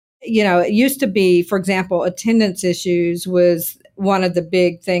It used to be, for example, attendance issues was one of the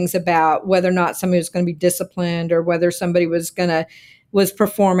big things about whether or not somebody was going to be disciplined or whether somebody was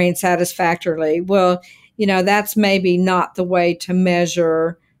performing satisfactorily. Well, that's maybe not the way to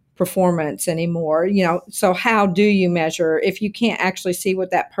measure performance anymore. So how do you measure if you can't actually see what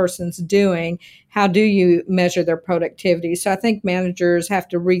that person's doing? How do you measure their productivity? So I think managers have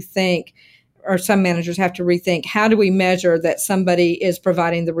to rethink, or some managers have to rethink, how do we measure that somebody is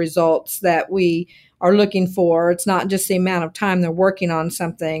providing the results that we are looking for? It's not just the amount of time they're working on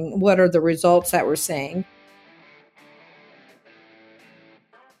something. What are the results that we're seeing?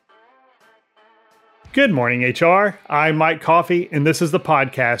 Good morning, HR. I'm Mike Coffey, and this is the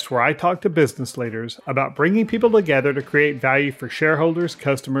podcast where I talk to business leaders about bringing people together to create value for shareholders,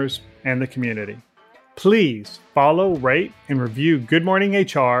 customers, and the community. Please follow, rate, and review Good Morning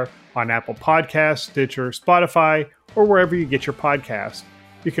HR on Apple Podcasts, Stitcher, Spotify, or wherever you get your podcasts.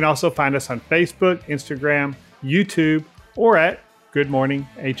 You can also find us on Facebook, Instagram, YouTube, or at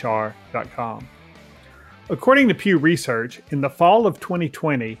goodmorninghr.com. According to Pew Research, in the fall of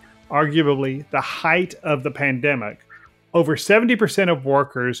 2020, arguably the height of the pandemic, over 70% of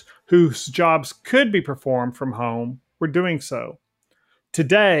workers whose jobs could be performed from home were doing so.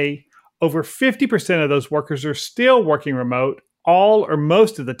 Today, over 50% of those workers are still working remote all or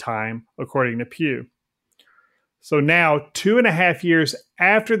most of the time, according to Pew. So now, 2.5 years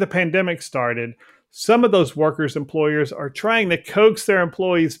after the pandemic started, some of those workers' employers are trying to coax their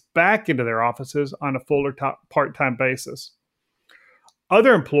employees back into their offices on a full or part-time basis.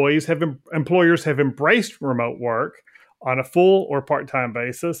 Other employers have embraced remote work on a full or part-time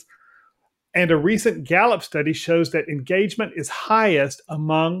basis, and a recent Gallup study shows that engagement is highest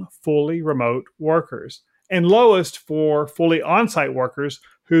among fully remote workers and lowest for fully on-site workers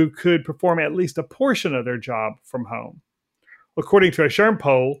who could perform at least a portion of their job from home. According to a SHRM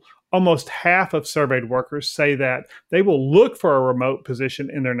poll, almost half of surveyed workers say that they will look for a remote position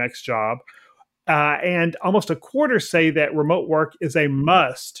in their next job, and almost a quarter say that remote work is a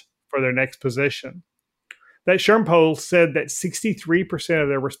must for their next position. That SHRM poll said that 63% of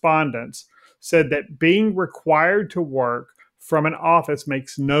their respondents said that being required to work from an office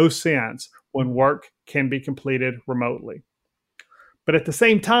makes no sense when work can be completed remotely. But at the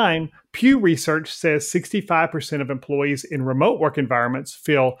same time, Pew Research says 65% of employees in remote work environments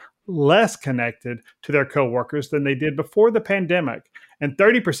feel less connected to their coworkers than they did before the pandemic, and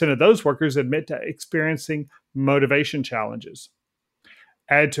 30% of those workers admit to experiencing motivation challenges.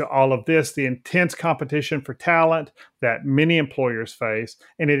 Add to all of this the intense competition for talent that many employers face,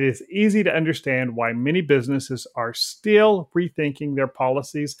 and it is easy to understand why many businesses are still rethinking their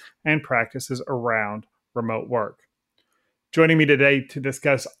policies and practices around remote work. Joining me today to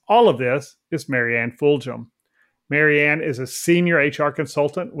discuss all of this is Marianne Fulgham. Marianne is a senior HR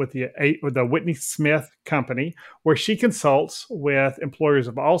consultant with the Whitney Smith Company, where she consults with employers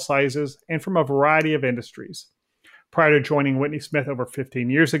of all sizes and from a variety of industries. Prior to joining Whitney Smith over 15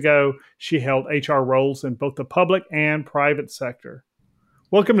 years ago, she held HR roles in both the public and private sector.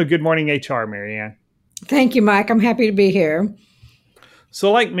 Welcome to Good Morning HR, Marianne. Thank you, Mike. I'm happy to be here.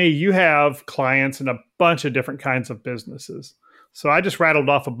 So like me, you have clients in a bunch of different kinds of businesses. So I just rattled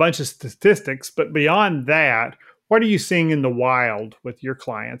off a bunch of statistics, but beyond that, what are you seeing in the wild with your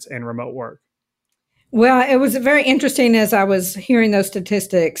clients and remote work? Well, it was very interesting as I was hearing those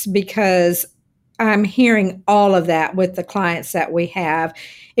statistics, because I'm hearing all of that with the clients that we have.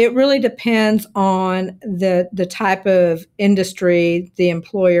 It really depends on the type of industry the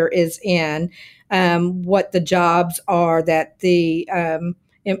employer is in, what the jobs are that the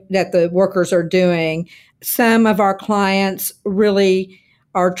workers are doing. Some of our clients really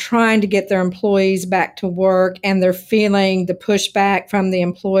are trying to get their employees back to work, and they're feeling the pushback from the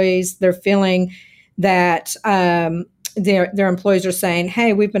employees. They're feeling that their employees are saying,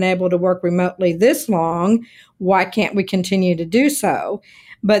 hey, we've been able to work remotely this long. Why can't we continue to do so?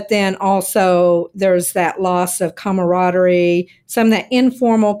 But then also there's that loss of camaraderie, some of that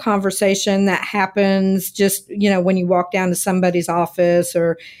informal conversation that happens just, when you walk down to somebody's office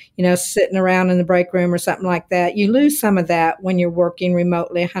or, sitting around in the break room or something like that. You lose some of that when you're working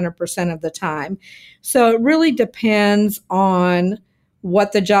remotely 100% of the time. So it really depends on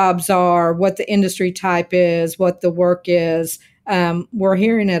what the jobs are, what the industry type is, what the work is. We're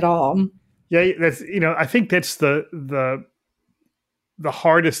hearing it all. Yeah, that's I think that's the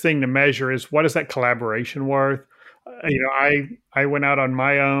hardest thing to measure is what is that collaboration worth. I went out on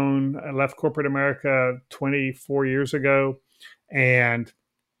my own. I left corporate America 24 years ago, and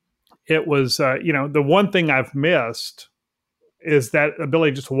it was the one thing I've missed is that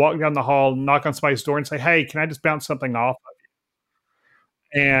ability just to walk down the hall, knock on somebody's door, and say, "Hey, can I just bounce something off?"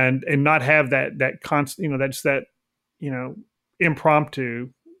 and not have that constant, that's that, impromptu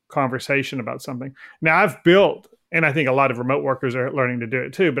conversation about something. Now I've built, and I think a lot of remote workers are learning to do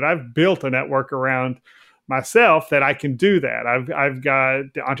it too, but I've built a network around myself that I can do that. I've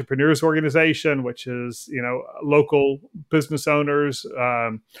got the Entrepreneurs Organization, which is, local business owners,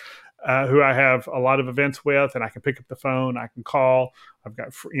 who I have a lot of events with, and I can pick up the phone, I can call. I've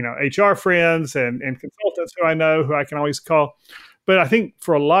got, HR friends and consultants who I know, who I can always call. But I think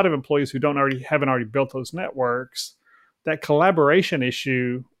for a lot of employees who haven't already built those networks, that collaboration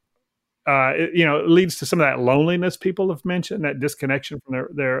issue, it leads to some of that loneliness people have mentioned, that disconnection from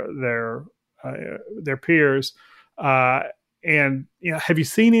their peers. And have you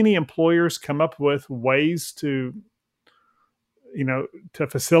seen any employers come up with ways to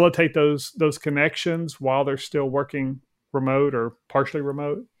facilitate those connections while they're still working remote or partially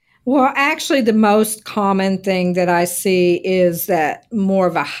remote? Well, actually, the most common thing that I see is that more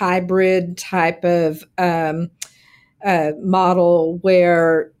of a hybrid type of model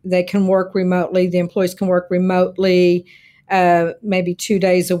where they can work remotely. The employees can work remotely, maybe 2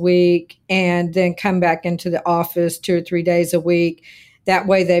 days a week, and then come back into the office 2 or 3 days a week. That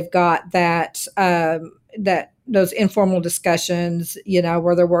way, they've got that those informal discussions,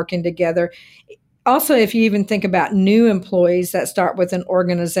 where they're working together. Also, if you even think about new employees that start with an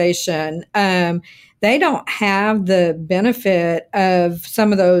organization, they don't have the benefit of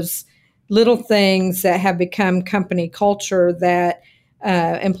some of those little things that have become company culture that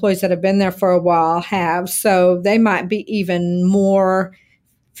employees that have been there for a while have. So they might be even more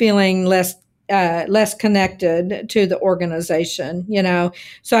feeling less connected to the organization,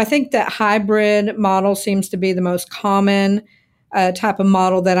 So I think that hybrid model seems to be the most common type of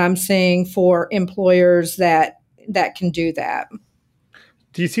model that I'm seeing for employers that can do that.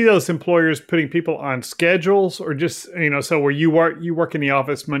 Do you see those employers putting people on schedules, or just, so where you work in the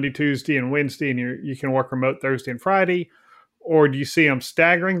office Monday, Tuesday, and Wednesday, and you can work remote Thursday and Friday? Or do you see them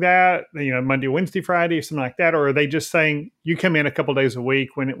staggering that, Monday, Wednesday, Friday, or something like that? Or are they just saying you come in a couple of days a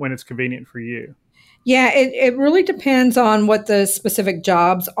week when it's convenient for you? Yeah, it really depends on what the specific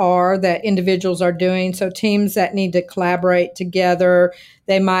jobs are that individuals are doing. So teams that need to collaborate together,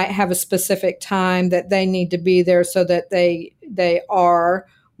 they might have a specific time that they need to be there so that they are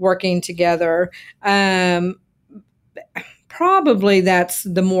working together. Probably that's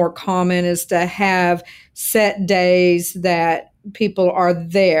the more common, is to have set days that people are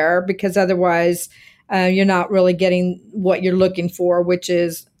there, because otherwise you're not really getting what you're looking for, which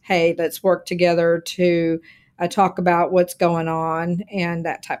is, hey, let's work together to talk about what's going on and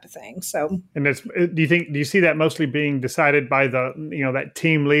that type of thing. So, and do you see that mostly being decided by the, that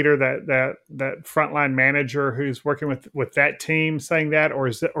team leader, that frontline manager who's working with that team saying that, or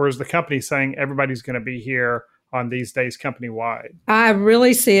is the company saying everybody's going to be here on these days company wide? I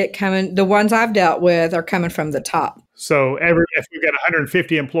really see it coming. The ones I've dealt with are coming from the top. So if we've got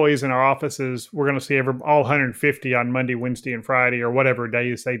 150 employees in our offices, we're going to see all 150 on Monday, Wednesday, and Friday, or whatever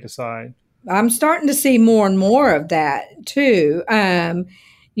days they decide. I'm starting to see more and more of that too.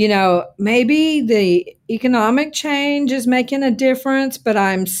 Maybe the economic change is making a difference, but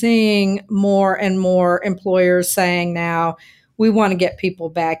I'm seeing more and more employers saying now, we want to get people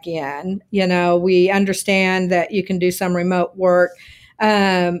back in. We understand that you can do some remote work,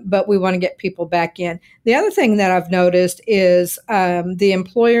 but we want to get people back in. The other thing that I've noticed is the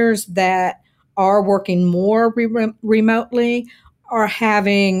employers that are working more remotely are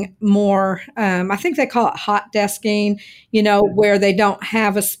having more, I think they call it hot desking, where they don't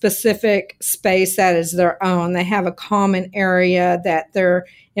have a specific space that is their own. They have a common area that their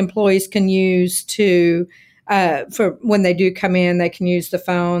employees can use for when they do come in, they can use the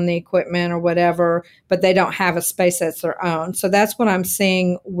phone, the equipment, or whatever, but they don't have a space that's their own. So that's what I'm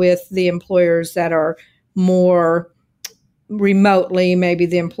seeing with the employers that are more remotely. Maybe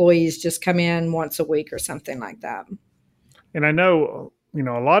the employees just come in once a week or something like that. And I know, a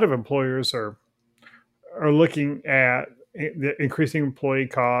lot of employers are looking at the increasing employee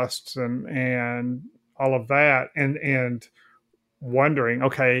costs and all of that, and wondering,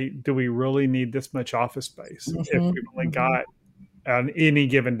 okay, do we really need this much office space if we've only got on any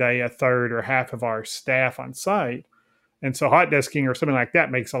given day a third or half of our staff on site? And so hot desking or something like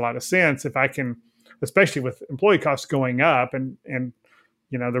that makes a lot of sense if I can, especially with employee costs going up, and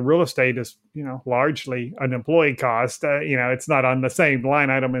the real estate is largely an employee cost. It's not on the same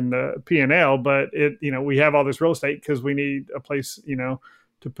line item in the P&L, but we have all this real estate because we need a place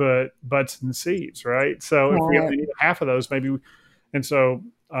to put butts and seats, right? So if we only need half of those, maybe. And so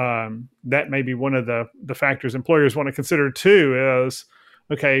that may be one of the factors employers want to consider too, is,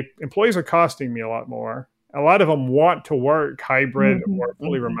 okay, employees are costing me a lot more, A lot of them want to work hybrid Mhm, or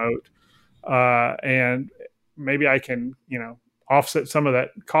fully mhm. remote, and maybe I can, offset some of that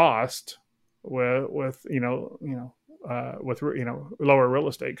cost with with lower real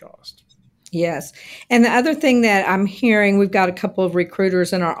estate cost. Yes. And the other thing that I'm hearing, we've got a couple of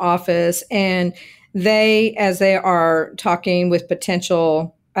recruiters in our office, and they, as they are talking with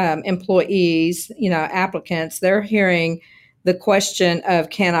potential employees, applicants, they're hearing the question of,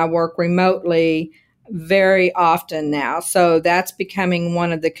 can I work remotely, very often now. So that's becoming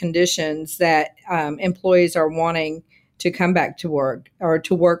one of the conditions that employees are wanting to come back to work or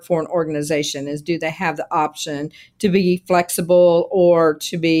to work for an organization, is do they have the option to be flexible or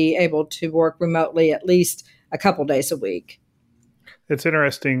to be able to work remotely at least a couple days a week. It's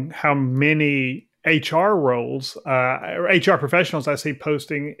interesting how many HR roles, HR professionals I see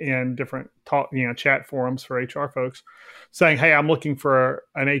posting in different chat forums for HR folks saying, "Hey, I'm looking for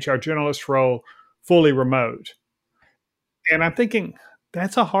an HR generalist role fully remote." And I'm thinking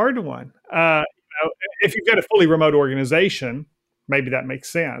that's a hard one. If you've got a fully remote organization, maybe that makes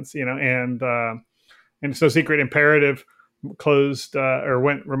sense, and so Secret Imperative closed or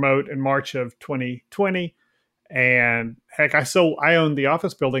went remote in March of 2020. And heck, I owned the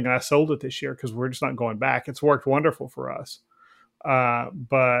office building and I sold it this year because we're just not going back. It's worked wonderful for us.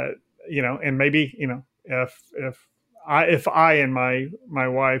 But and maybe if I and my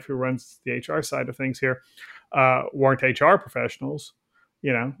wife, who runs the HR side of things here, weren't HR professionals,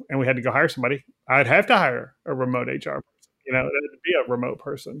 and we had to go hire somebody, I'd have to hire a remote HR person. It'd be a remote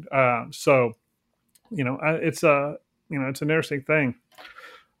person. So it's an interesting thing.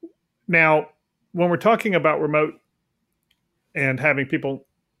 Now, when we're talking about remote and having people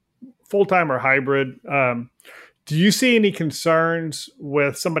full time or hybrid, do you see any concerns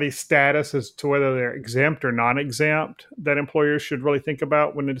with somebody's status as to whether they're exempt or non exempt that employers should really think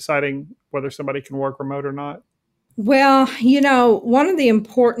about when they're deciding whether somebody can work remote or not? Well, one of the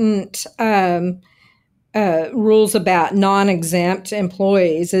important rules about non exempt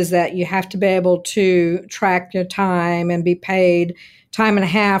employees is that you have to be able to track your time and be paid time and a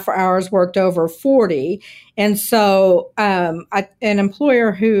half for hours worked over 40. And so, an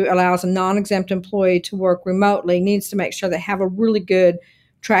employer who allows a non exempt employee to work remotely needs to make sure they have a really good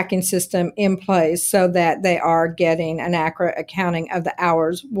tracking system in place so that they are getting an accurate accounting of the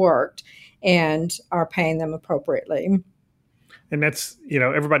hours worked and are paying them appropriately. And that's,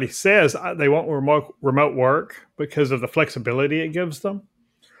 everybody says they want remote work because of the flexibility it gives them.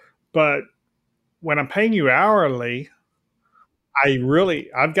 But when I'm paying you hourly,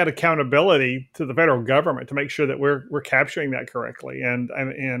 I've got accountability to the federal government to make sure that we're capturing that correctly. And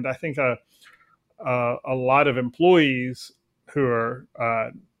I think a lot of employees who are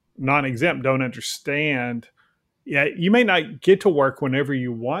non-exempt don't understand. Yeah, you may not get to work whenever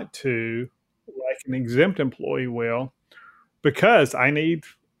you want to, like an exempt employee will, because I need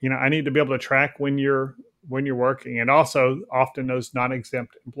to be able to track when you're working. And also often those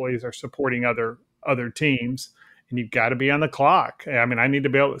non-exempt employees are supporting other teams, and you've got to be on the clock. I mean,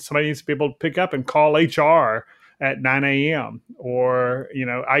 somebody needs to be able to pick up and call HR at 9 a.m. or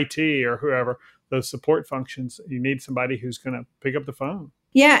IT or whoever, those support functions. You need somebody who's going to pick up the phone.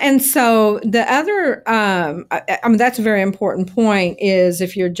 Yeah, and so the other, I mean, that's a very important point. Is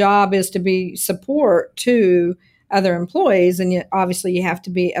if your job is to be support to other employees, and obviously you have to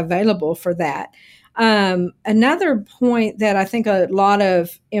be available for that. Another point that I think a lot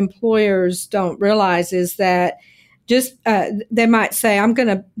of employers don't realize is that just they might say, I'm going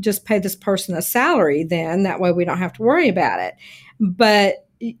to just pay this person a salary, then that way we don't have to worry about it. But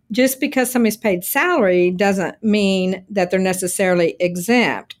just because somebody's paid salary doesn't mean that they're necessarily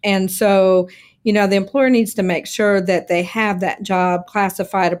exempt. And so, the employer needs to make sure that they have that job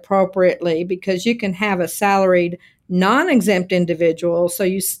classified appropriately, because you can have a salaried non-exempt individual. So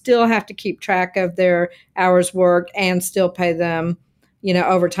you still have to keep track of their hours worked and still pay them,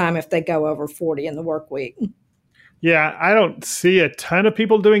 overtime if they go over 40 in the work week. Yeah, I don't see a ton of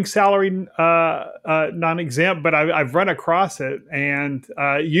people doing salary non-exempt, but I've run across it, and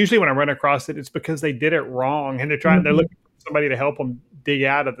usually when I run across it, it's because they did it wrong, and they're looking for somebody to help them dig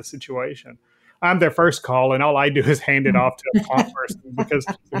out of the situation. I'm their first call, and all I do is hand it off to a comp person, because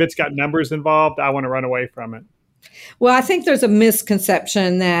if it's got numbers involved, I want to run away from it. Well, I think there's a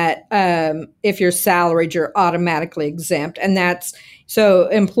misconception that if you're salaried, you're automatically exempt. And so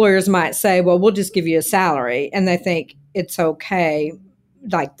employers might say, well, we'll just give you a salary. And they think it's okay.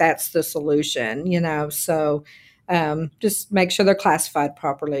 Like that's the solution, So just make sure they're classified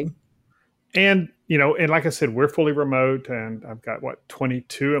properly. And, and like I said, we're fully remote, and I've got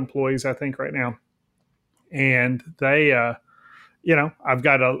 22 employees, I think, right now. And they, I've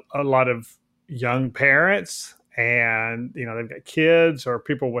got a lot of, young parents, and they've got kids or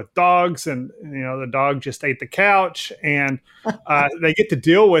people with dogs, and the dog just ate the couch, and they get to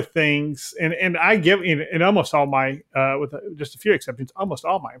deal with things. And I give in almost all my with just a few exceptions, almost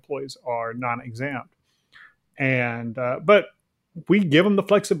all my employees are non-exempt, and but we give them the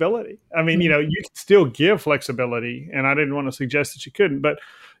flexibility. I mean, you can still give flexibility, and I didn't want to suggest that you couldn't, but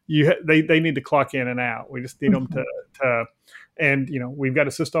they need to clock in and out. We just need them to and we've got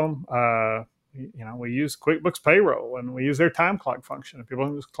a system. We use QuickBooks Payroll, and we use their time clock function, and people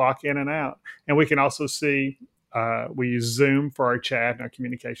can just clock in and out. And we can also see, we use Zoom for our chat and our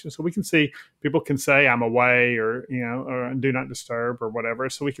communication. So we can see, people can say, I'm away, or do not disturb or whatever.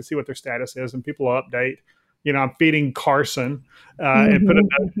 So we can see what their status is, and people will update, I'm feeding Carson, and put a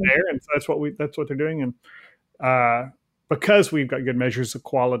note there. And so that's what they're doing. And because we've got good measures of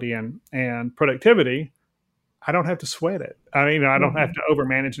quality and productivity, I don't have to sweat it. I mean, I don't have to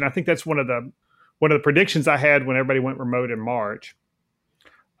overmanage. And I think that's one of the predictions I had when everybody went remote in March,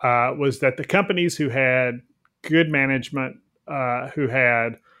 was that the companies who had good management, who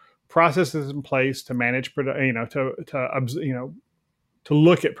had processes in place to manage, to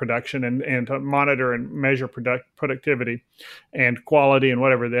look at production and to monitor and measure productivity and quality and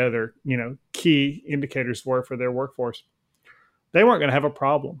whatever the other, key indicators were for their workforce, they weren't going to have a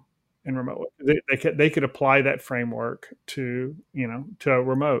problem in remote. They could apply that framework to a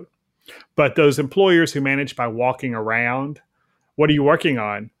remote. But those employers who manage by walking around, what are you working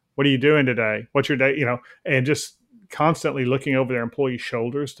on? What are you doing today? What's your day? And just constantly looking over their employees'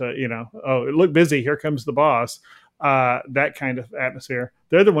 shoulders to, oh, look busy, here comes the boss. That kind of atmosphere.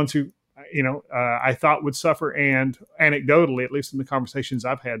 They're the ones who, I thought would suffer. And anecdotally, at least in the conversations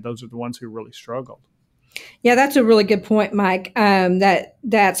I've had, those are the ones who really struggled. Yeah, that's a really good point, Mike.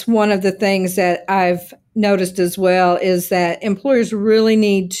 That's one of the things that I've noticed as well, is that employers really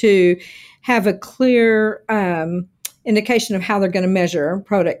need to have a clear indication of how they're going to measure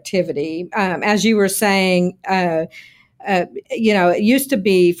productivity. As you were saying, it used to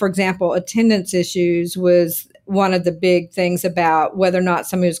be, for example, attendance issues was one of the big things about whether or not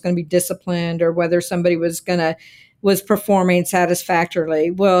somebody was going to be disciplined or whether somebody was performing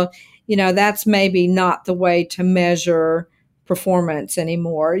satisfactorily. Well, that's maybe not the way to measure performance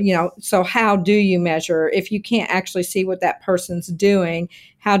anymore. So how do you measure if you can't actually see what that person's doing?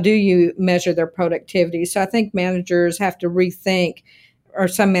 How do you measure their productivity? So I think managers have to rethink, or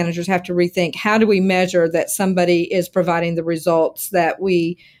some managers have to rethink, how do we measure that somebody is providing the results that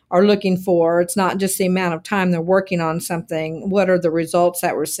we are looking for? It's not just the amount of time they're working on something. What are the results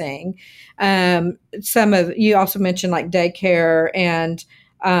that we're seeing? You also mentioned like daycare and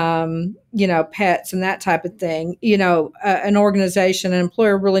pets and that type of thing. An organization, an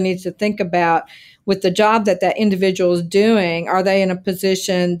employer really needs to think about, with the job that individual is doing, are they in a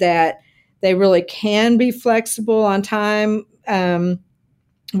position that they really can be flexible on time,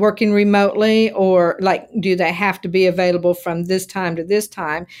 working remotely, or do they have to be available from this time to this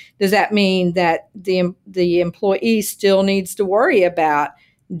time? Does that mean that the employee still needs to worry about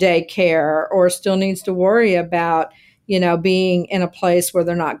daycare, or still needs to worry about being in a place where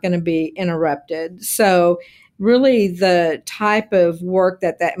they're not going to be interrupted? So really the type of work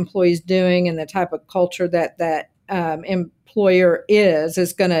that employee is doing and the type of culture that employer is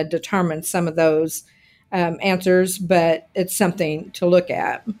going to determine some of those answers, but it's something to look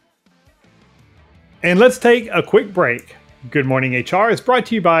at. And let's take a quick break. Good Morning HR is brought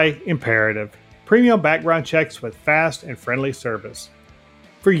to you by Imperative, premium background checks with fast and friendly service.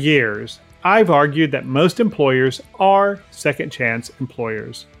 For years, I've argued that most employers are second chance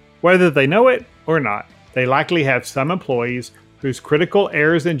employers. Whether they know it or not, they likely have some employees whose critical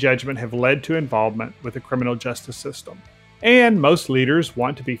errors in judgment have led to involvement with the criminal justice system. And most leaders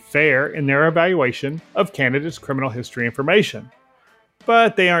want to be fair in their evaluation of candidates' criminal history information.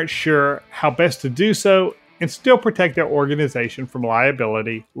 But they aren't sure how best to do so and still protect their organization from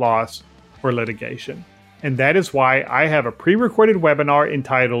liability, loss, or litigation. And that is why I have a pre-recorded webinar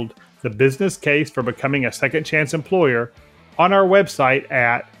entitled The Business Case for Becoming a Second Chance Employer on our website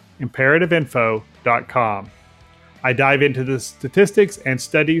at imperativeinfo.com. I dive into the statistics and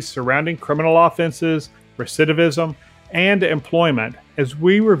studies surrounding criminal offenses, recidivism, and employment as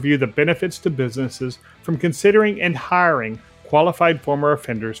we review the benefits to businesses from considering and hiring qualified former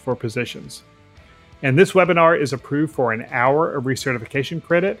offenders for positions. And this webinar is approved for an hour of recertification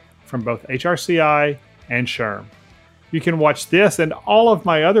credit from both HRCI and SHRM. You can watch this and all of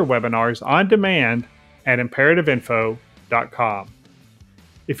my other webinars on demand at imperativeinfo.com.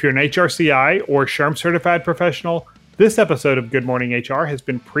 If you're an HRCI or SHRM certified professional, this episode of Good Morning HR has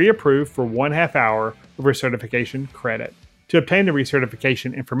been pre-approved for 1/2 hour of recertification credit. To obtain the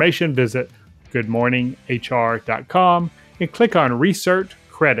recertification information, visit goodmorninghr.com and click on Research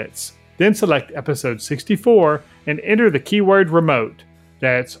Credits. Then select episode 64 and enter the keyword remote.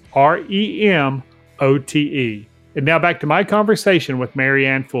 That's REMOTE. And now back to my conversation with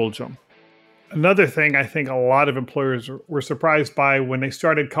Marianne Fulgham. Another thing I think a lot of employers were surprised by when they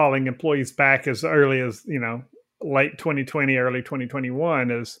started calling employees back as early as, late 2020, early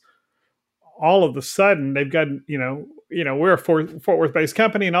 2021 is all of a sudden they've got, we're a Fort Worth-based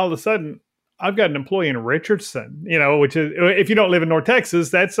company, and all of a sudden I've got an employee in Richardson, which is, if you don't live in North Texas,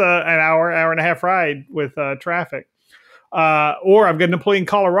 that's an hour and a half ride with traffic. Or I've got an employee in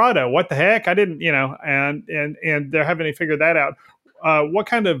Colorado. What the heck? I didn't, and they're having to figure that out. What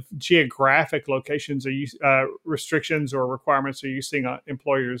kind of geographic locations are you, restrictions or requirements are you seeing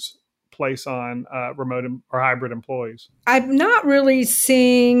employers place on remote or hybrid employees? I'm not really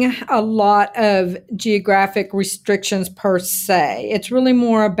seeing a lot of geographic restrictions per se. It's really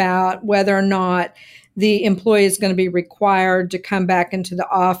more about whether or not the employee is going to be required to come back into the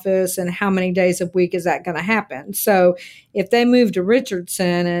office and how many days a week is that going to happen. So if they move to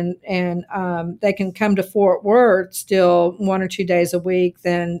Richardson and they can come to Fort Worth still 1 or 2 days a week,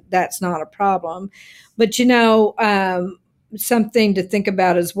 then that's not a problem. But, something to think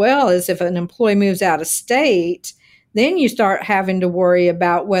about as well is if an employee moves out of state, then you start having to worry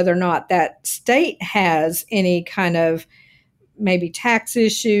about whether or not that state has any kind of maybe tax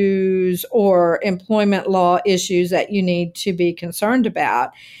issues or employment law issues that you need to be concerned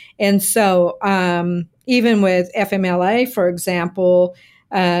about. And so even with FMLA, for example,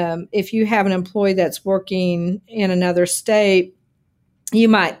 if you have an employee that's working in another state, you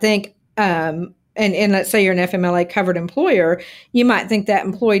might think, and let's say you're an FMLA covered employer, you might think that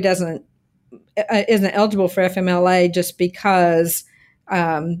employee isn't eligible for FMLA just because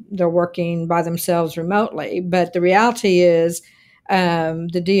they're working by themselves remotely. But the reality is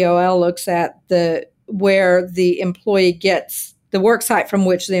the DOL looks at where the employee gets the work site from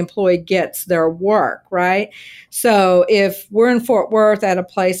which the employee gets their work, right? So if we're in Fort Worth at a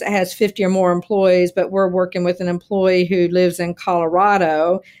place that has 50 or more employees, but we're working with an employee who lives in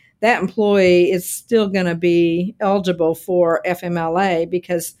Colorado, that employee is still going to be eligible for FMLA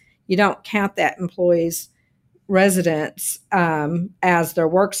because you don't count that employee's residence as their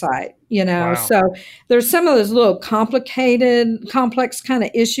work site, Wow. So there's some of those little complex kind of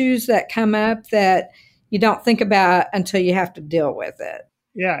issues that come up that you don't think about until you have to deal with it.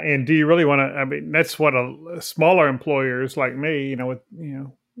 Yeah. And do you really want to, that's what smaller employers like me, with,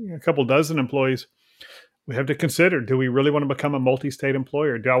 a couple dozen employees, we have to consider, do we really want to become a multi-state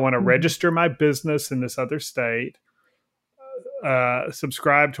employer? Do I want to register my business in this other state,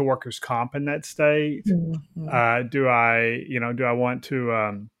 subscribe to workers' comp in that state? Do I want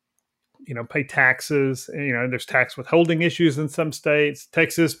to, pay taxes? There's tax withholding issues in some states.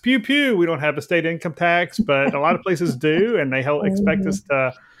 Texas, pew, pew, we don't have a state income tax, but a lot of places do. And they expect us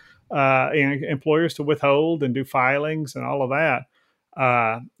to, employers to withhold and do filings and all of that.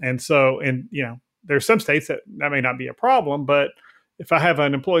 There's some states that may not be a problem, but if I have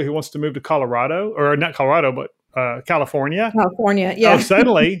an employee who wants to move to Colorado, or not Colorado, but California, yeah.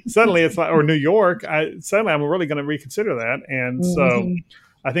 Suddenly it's like, or New York, suddenly I'm really going to reconsider that. And so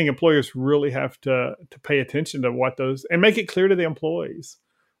I think employers really have to pay attention to what those, and make it clear to the employees.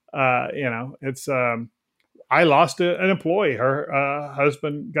 It's, I lost an employee. Her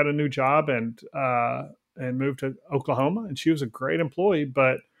husband got a new job and moved to Oklahoma, and she was a great employee,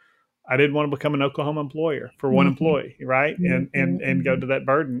 but I didn't want to become an Oklahoma employer for one employee, right? And go to that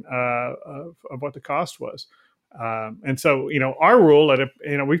burden of what the cost was. And so, our rule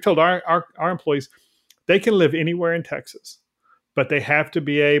we've told our employees they can live anywhere in Texas, but they have to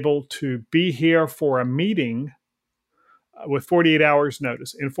be able to be here for a meeting with 48 hours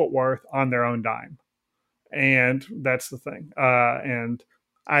notice in Fort Worth on their own dime. And that's the thing. And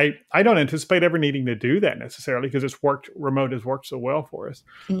I don't anticipate ever needing to do that necessarily because remote has worked so well for us.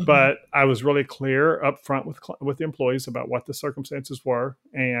 But I was really clear up front with the employees about what the circumstances were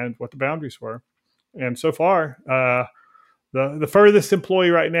and what the boundaries were. And so far, the furthest employee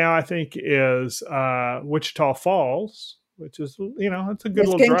right now, I think, is Wichita Falls, which is, it's a good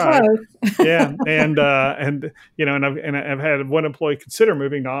little drive. Yeah. And I've had one employee consider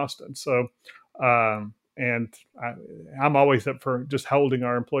moving to Austin. So, and I'm always up for just holding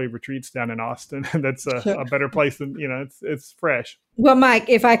our employee retreats down in Austin. That's a better place than, it's fresh. Well, Mike,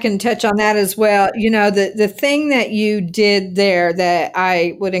 if I can touch on that as well, the thing that you did there that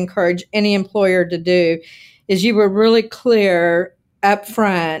I would encourage any employer to do is you were really clear up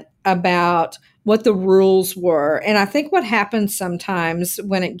front about what the rules were. And I think what happens sometimes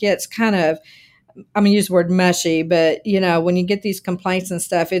when it gets kind of, I'm going to use the word mushy, but, when you get these complaints and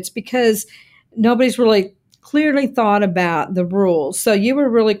stuff, it's because nobody's really clearly thought about the rules. So you were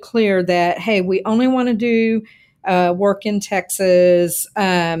really clear that, hey, we only want to do work in Texas.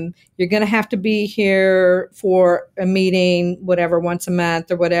 You're going to have to be here for a meeting, whatever, once a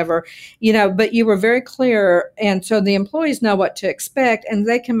month or whatever, but you were very clear. And so the employees know what to expect and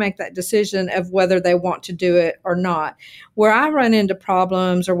they can make that decision of whether they want to do it or not. Where I run into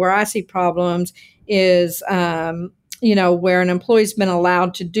problems or where I see problems is, where an employee's been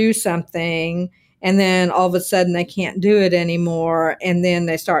allowed to do something and then all of a sudden they can't do it anymore. And then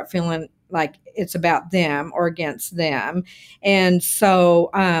they start feeling like it's about them or against them. And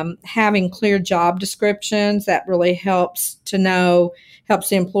so having clear job descriptions, that really helps the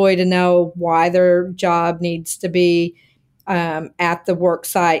employee to know why their job needs to be at the work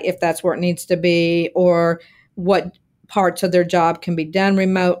site, if that's where it needs to be, or what parts of their job can be done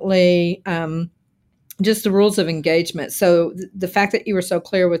remotely. Just the rules of engagement. So the fact that you were so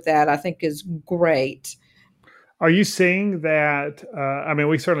clear with that, I think is great. Are you seeing that?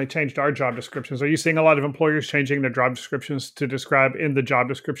 We certainly changed our job descriptions. Are you seeing a lot of employers changing their job descriptions to describe in the job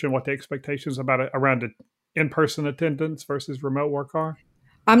description what the expectations around in-person attendance versus remote work are?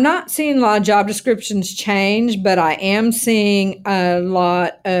 I'm not seeing a lot of job descriptions change, but I am seeing a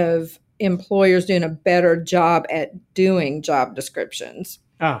lot of employers doing a better job at doing job descriptions.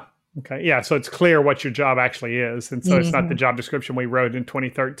 Okay. Yeah. So it's clear what your job actually is. And so it's not the job description we wrote in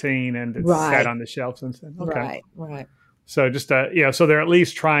 2013 and it's sat on the shelf since then. Okay. Right. So just, so they're at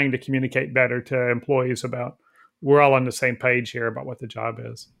least trying to communicate better to employees about we're all on the same page here about what the job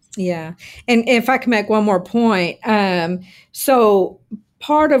is. Yeah. And if I can make one more point. So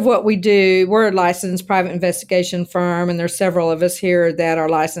part of what we do, we're a licensed private investigation firm, and there's several of us here that are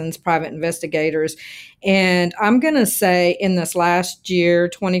licensed private investigators. And I'm going to say in this last year,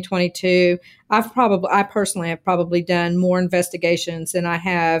 2022, I personally have probably done more investigations than I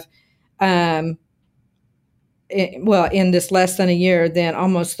have, in this less than a year than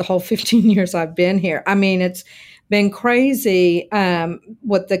almost the whole 15 years I've been here. I mean, it's been crazy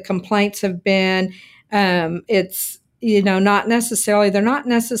what the complaints have been. It's, they're not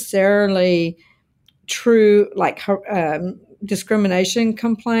necessarily true, like discrimination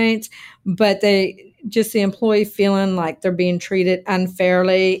complaints, but the employee feeling like they're being treated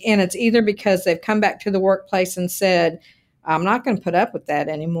unfairly. And it's either because they've come back to the workplace and said, I'm not going to put up with that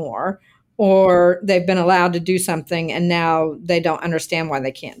anymore, or they've been allowed to do something and now they don't understand why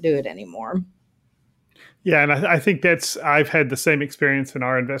they can't do it anymore. Yeah. And I think I've had the same experience in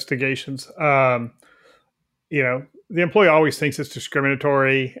our investigations. The employee always thinks it's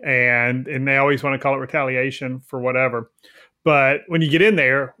discriminatory and they always want to call it retaliation for whatever. But when you get in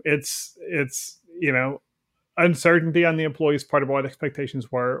there, it's uncertainty on the employee's part of what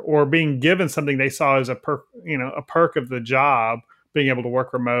expectations were, or being given something they saw as a perk of the job, being able to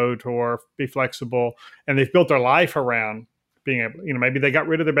work remote or be flexible. And they've built their life around being able, maybe they got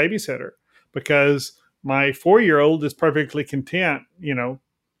rid of their babysitter because my 4-year-old is perfectly content,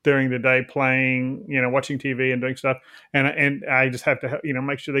 during the day playing, watching TV and doing stuff. And I just have to,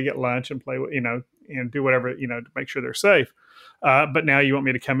 make sure they get lunch and play, and do whatever, to make sure they're safe. But now you want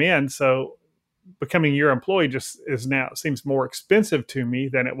me to come in. So becoming your employee just seems more expensive to me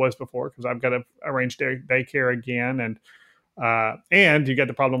than it was before, because I've got to arrange daycare again. And you got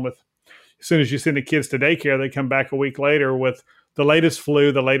the problem with, as soon as you send the kids to daycare, they come back a week later with the latest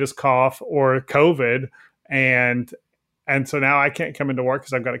flu, the latest cough, or COVID. And so now I can't come into work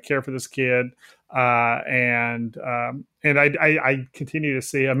because I've got to care for this kid. And I continue to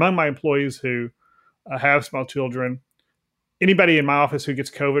see among my employees who have small children, anybody in my office who gets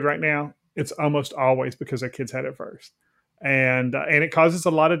COVID right now, it's almost always because their kids had it first. And it causes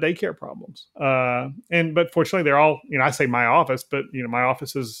a lot of daycare problems. But fortunately, they're all, I say my office, but my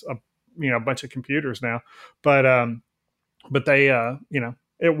office is a bunch of computers now. But they,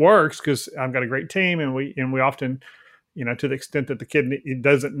 it works because I've got a great team, and we often, to the extent that the kid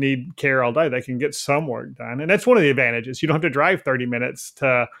doesn't need care all day, they can get some work done. And that's one of the advantages. You don't have to drive 30 minutes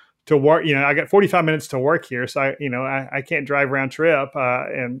to work. I got 45 minutes to work here. So I can't drive round trip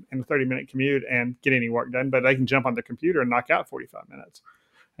in a 30-minute commute and get any work done, but I can jump on the computer and knock out 45 minutes.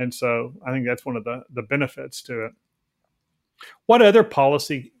 And so I think that's one of the benefits to it. What other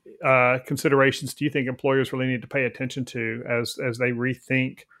policy considerations do you think employers really need to pay attention to as they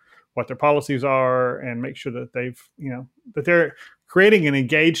rethink what their policies are and make sure that that they're creating an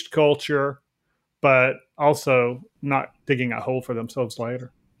engaged culture, but also not digging a hole for themselves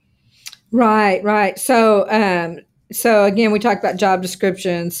later? Right. So again, we talked about job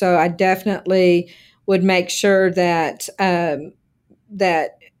descriptions. So I definitely would make sure that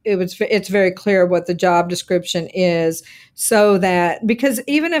it's very clear what the job description is, so that, because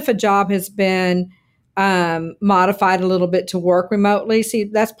even if a job has been modified a little bit to work remotely, see,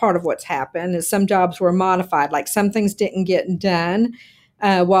 that's part of what's happened is some jobs were modified, like some things didn't get done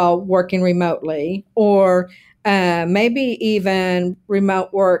while working remotely, or maybe even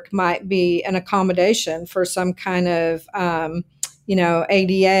remote work might be an accommodation for some kind of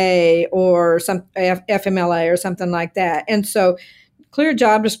ADA or some FMLA or something like that. And so clear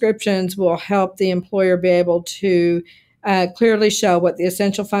job descriptions will help the employer be able to clearly show what the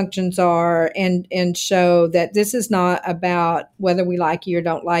essential functions are, and show that this is not about whether we like you or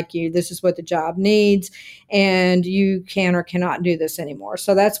don't like you. This is what the job needs, and you can or cannot do this anymore.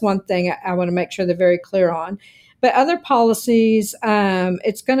 So that's one thing I want to make sure they're very clear on. But other policies,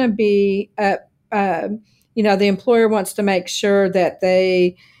 it's going to be, the employer wants to make sure that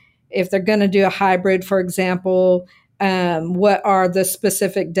if they're going to do a hybrid, for example, what are the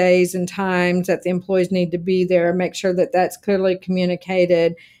specific days and times that the employees need to be there, make sure that that's clearly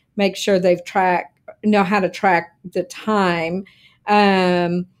communicated, make sure know how to track the time,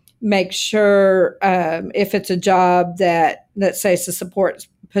 make sure if it's a job that, let's say it's a support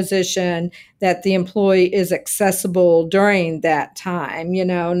position, that the employee is accessible during that time,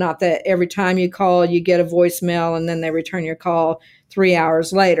 not that every time you call you get a voicemail and then they return your call 3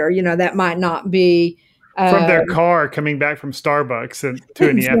 hours later. That might not be from their car coming back from Starbucks at 2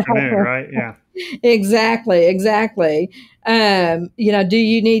 in the afternoon, right? Yeah. Exactly. Do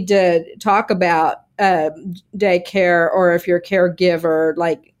you need to talk about daycare, or if you're a caregiver,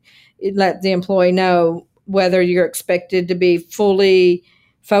 like let the employee know whether you're expected to be fully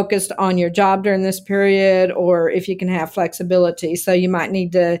focused on your job during this period, or if you can have flexibility. So you might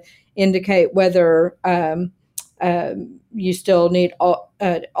need to indicate whether you still need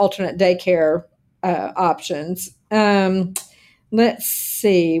alternate daycare options. Let's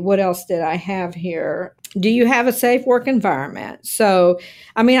see, what else did I have here? Do you have a safe work environment? So,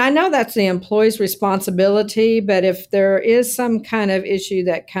 I know that's the employee's responsibility, but if there is some kind of issue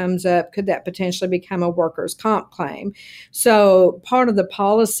that comes up, could that potentially become a workers' comp claim? So part of the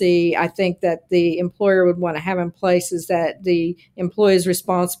policy, I think, that the employer would want to have in place is that the employee is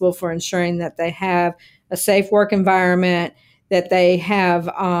responsible for ensuring that they have a safe work environment, that they have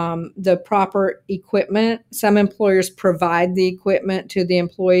the proper equipment. Some employers provide the equipment to the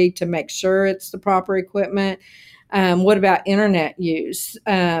employee to make sure it's the proper equipment. What about internet use?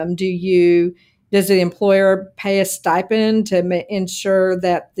 Does the employer pay a stipend to ensure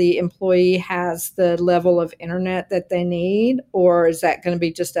that the employee has the level of internet that they need, or is that going to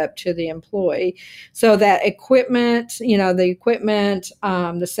be just up to the employee? So that equipment,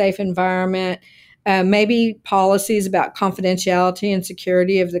 the safe environment, maybe policies about confidentiality and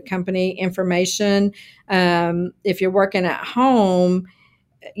security of the company information. If you're working at home,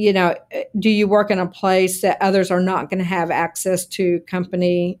 do you work in a place that others are not going to have access to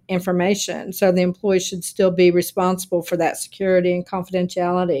company information? So the employee should still be responsible for that security and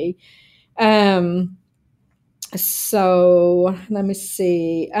confidentiality. So let me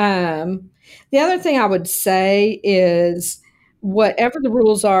see. The other thing I would say is, whatever the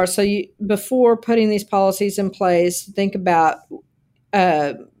rules are, so before putting these policies in place, think about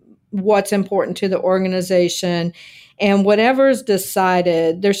what's important to the organization, and whatever is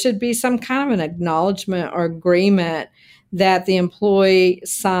decided, there should be some kind of an acknowledgement or agreement that the employee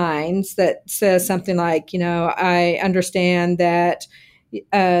signs that says something like, I understand that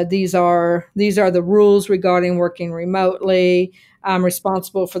these are the rules regarding working remotely. I'm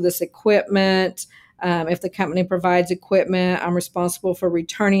responsible for this equipment. If the company provides equipment, I'm responsible for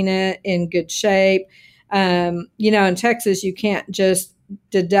returning it in good shape. In Texas, you can't just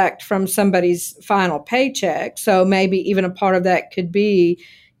deduct from somebody's final paycheck. So maybe even a part of that could be,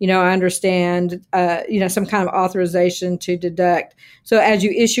 I understand, some kind of authorization to deduct. So as you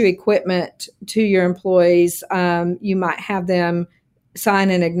issue equipment to your employees, you might have them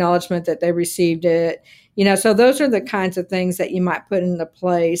sign an acknowledgement that they received it. So those are the kinds of things that you might put into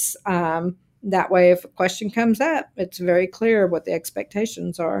place. That way, if a question comes up, it's very clear what the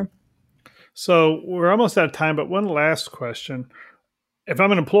expectations are. So we're almost out of time, but one last question. If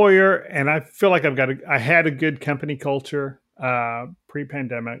I'm an employer and I feel like I had a good company culture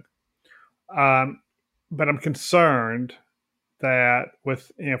pre-pandemic, but I'm concerned that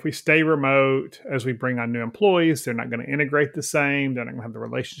if we stay remote, as we bring on new employees, they're not going to integrate the same. They're not going to have the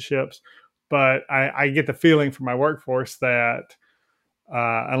relationships. But I get the feeling from my workforce that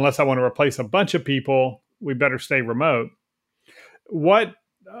unless I want to replace a bunch of people, we better stay remote. What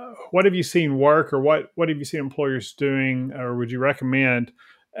have you seen work, or what have you seen employers doing, or would you recommend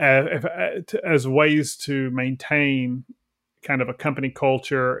as ways to maintain kind of a company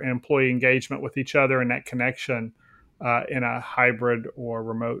culture and employee engagement with each other and that connection in a hybrid or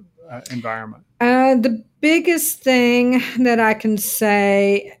remote environment? The biggest thing that I can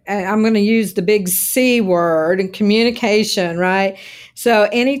say, I'm going to use the big C word, and communication, right? So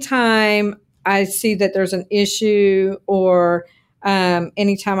anytime I see that there's an issue, or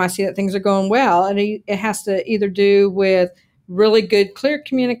anytime I see that things are going well, and it has to either do with really good, clear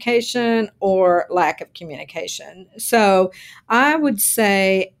communication or lack of communication. So I would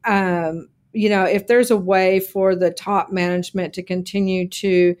say, if there's a way for the top management to continue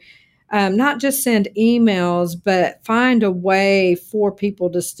to not just send emails, but find a way for people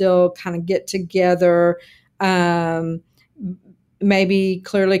to still kind of get together, maybe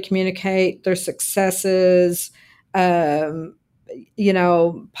clearly communicate their successes,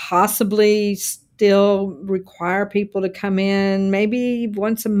 possibly still require people to come in maybe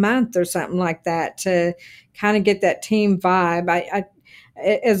once a month or something like that to kind of get that team vibe. I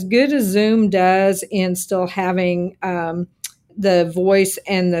as good as Zoom does in still having the voice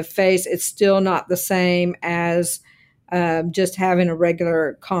and the face, it's still not the same as just having a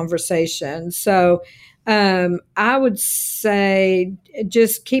regular conversation. So I would say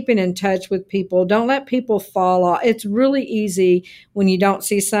just keeping in touch with people. Don't let people fall off. It's really easy when you don't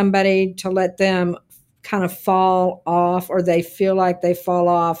see somebody to let them kind of fall off, or they feel like they fall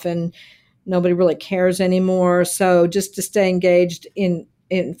off and nobody really cares anymore. So just to stay engaged in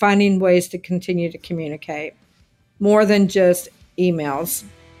finding ways to continue to communicate more than just emails.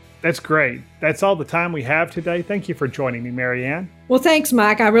 That's great. That's all the time we have today. Thank you for joining me, Mary Ann. Well, thanks,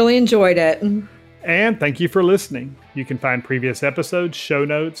 Mike. I really enjoyed it. And thank you for listening. You can find previous episodes, show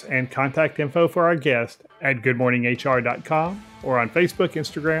notes, and contact info for our guest at goodmorninghr.com or on Facebook,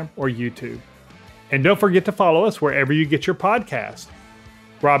 Instagram, or YouTube. And don't forget to follow us wherever you get your podcast.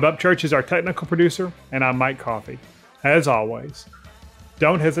 Rob Upchurch is our technical producer, and I'm Mike Coffey. As always,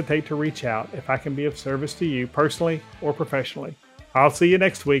 don't hesitate to reach out if I can be of service to you personally or professionally. I'll see you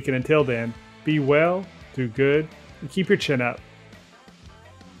next week, and until then, be well, do good, and keep your chin up.